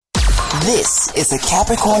This is the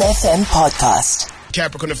Capricorn FM podcast.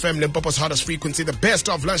 Capricorn FM, Limpopo's hottest frequency, the best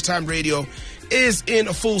of lunchtime radio, is in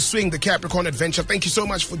full swing. The Capricorn Adventure. Thank you so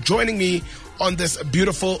much for joining me on this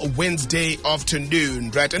beautiful Wednesday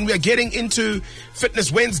afternoon, right? And we are getting into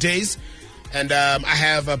Fitness Wednesdays, and I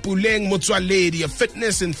have Puleng Motswaledi, a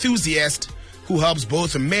fitness enthusiast who helps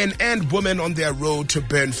both men and women on their road to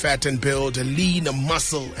burn fat and build a lean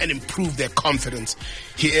muscle and improve their confidence.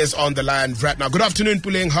 He is on the line right now. Good afternoon,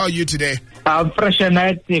 Puleng. How are you today? I'm fresh and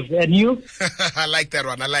active. And you? I like that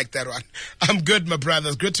one. I'm good, my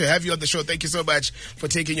brothers. Good to have you on the show. Thank you so much for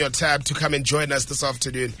taking your time to come and join us this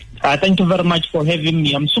afternoon. Thank you very much for having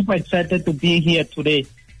me. I'm super excited to be here today.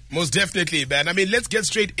 Most definitely, man. I mean, let's get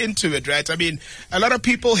straight into it, right? I mean, a lot of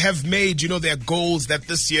people have made, their goals that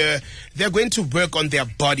this year they're going to work on their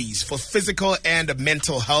bodies for physical and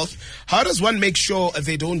mental health. How does one make sure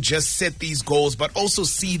they don't just set these goals, but also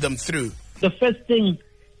see them through? The first thing,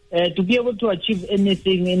 to be able to achieve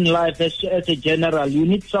anything in life as a general, you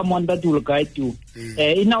need someone that will guide you.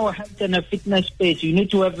 In our health and fitness space, you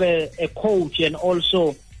need to have a coach and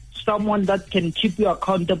also someone that can keep you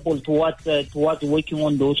accountable towards working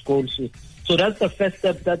on those goals. So that's the first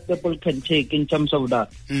step that people can take in terms of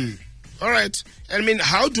that. All right. I mean,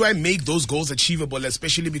 how do I make those goals achievable,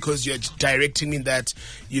 especially because you're directing me that,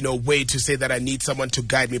 way to say that I need someone to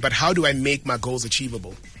guide me. But how do I make my goals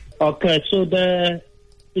achievable? Okay, so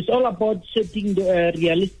it's all about setting the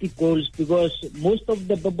realistic goals, because most of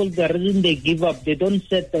the people, the reason they give up, they don't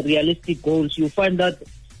set the realistic goals. You find that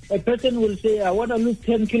a person will say, I want to lose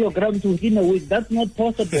 10 kilograms within a week. That's not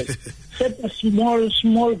possible. Set a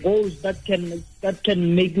small goals that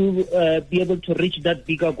can make you be able to reach that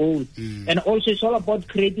bigger goal. And also it's all about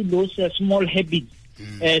creating those small habits.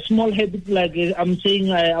 Small habits like I'm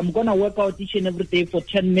saying, I'm going to work out each and every day for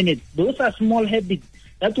 10 minutes. Those are small habits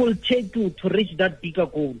that will take you to reach that bigger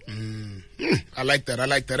goal. I like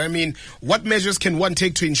that. I mean, what measures can one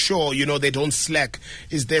take to ensure, they don't slack?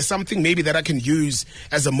 Is there something maybe that I can use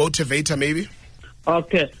as a motivator maybe?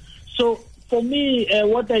 Okay. So for me,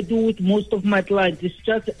 what I do with most of my clients is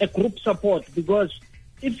just a group support, because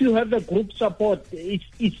if you have a group support,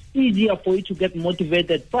 it's easier for you to get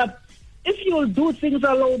motivated. But if you do things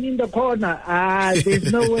alone in the corner,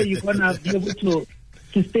 there's no way you're going to be able to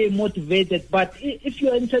stay motivated. But if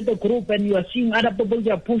you're inside the group and you are seeing other people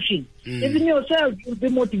they are pushing, even yourself, you'll be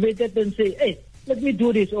motivated and say, hey, let me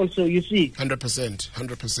do this also, you see.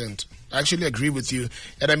 100%. I actually agree with you.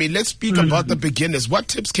 And I mean, let's speak about the beginners. What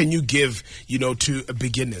tips can you give, to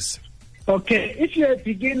beginners? Okay, if you're a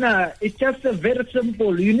beginner, it's just very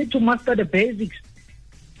simple. You need to master the basics.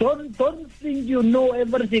 Don't think you know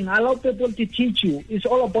everything. Allow people to teach you. It's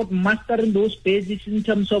all about mastering those basics in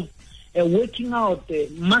terms of working out,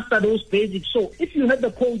 master those basics. So if you have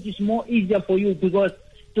the coach, it's more easier for you, because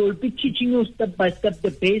they will be teaching you step by step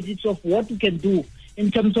the basics of what you can do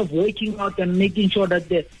in terms of working out and making sure that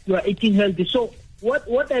you are eating healthy. So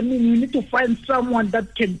what I mean, you need to find someone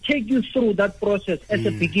that can take you through that process as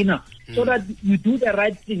a beginner, so that you do the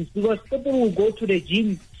right things, because people will go to the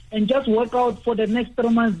gym and just work out for the next 3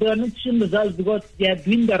 months. They are not seeing results because they are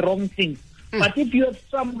doing the wrong things. But if you have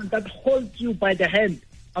someone that holds you by the hand,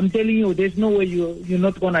 I'm telling you, there's no way you're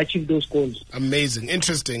not going to achieve those goals. Amazing.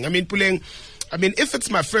 Interesting. I mean, Puleng, if it's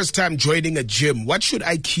my first time joining a gym, what should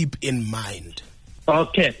I keep in mind?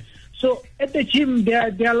 Okay. So at the gym, there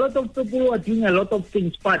are a lot of people who are doing a lot of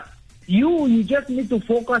things, but you just need to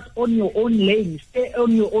focus on your own lane. Stay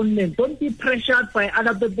on your own lane. Don't be pressured by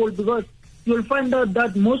other people, because you'll find out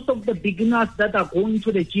that most of the beginners that are going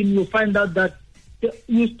to the gym, you'll find out that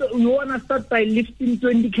you want to start by lifting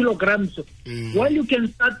 20 kilograms. While you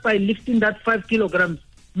can start by lifting that 5 kilograms,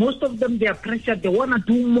 most of them, they are pressured. They want to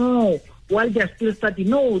do more while they're still starting.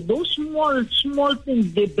 No, those small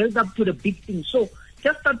things, they build up to the big things. So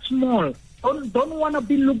just start small. Don't want to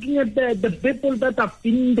be looking at the people that have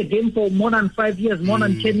been in the game for more than 5 years, more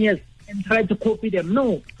than 10 years, and try to copy them.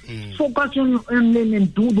 No. Focus on your own lane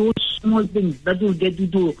and do those small things that will get you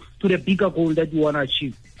to the bigger goal that you want to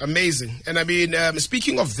achieve. Amazing. And I mean,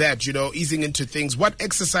 speaking of that, easing into things, what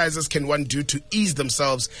exercises can one do to ease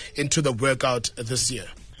themselves into the workout this year?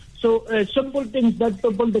 So simple things that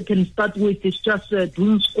people they can start with is just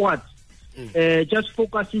doing squats. Just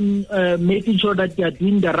focusing, making sure that they are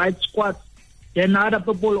doing the right squats. Then other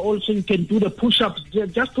people also, you can do the push-ups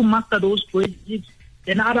just to master those basics.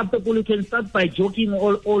 Then other people, you can start by jogging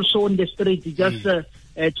also on the street, just to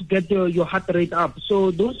get your heart rate up.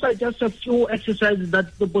 So those are just a few exercises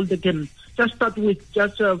that people they can just start with,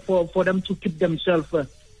 just for them to keep themselves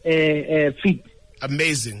fit.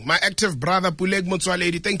 Amazing. My active brother, Puleng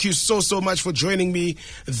Motswaledi, thank you so much for joining me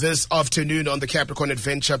this afternoon on the Capricorn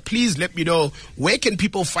Adventure. Please let me know, where can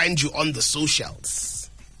people find you on the socials?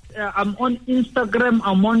 I'm on Instagram,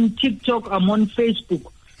 I'm on TikTok, I'm on Facebook.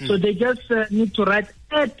 So they just need to write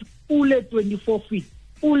at Pule 24 feet.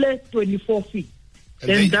 Pule 24 feet.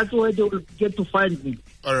 Then that's where they will get to find me.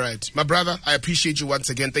 All right. My brother, I appreciate you once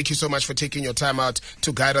again. Thank you so much for taking your time out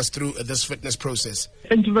to guide us through this fitness process.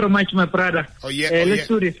 Thank you very much, my brother. Let's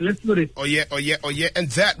do this. Oh yeah. And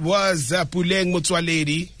that was Puleng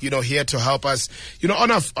Motswaledi, here to help us, on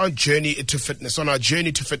our journey to fitness,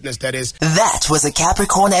 that is. That was a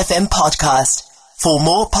Capricorn FM podcast. For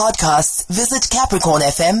more podcasts, visit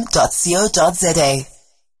capricornfm.co.za.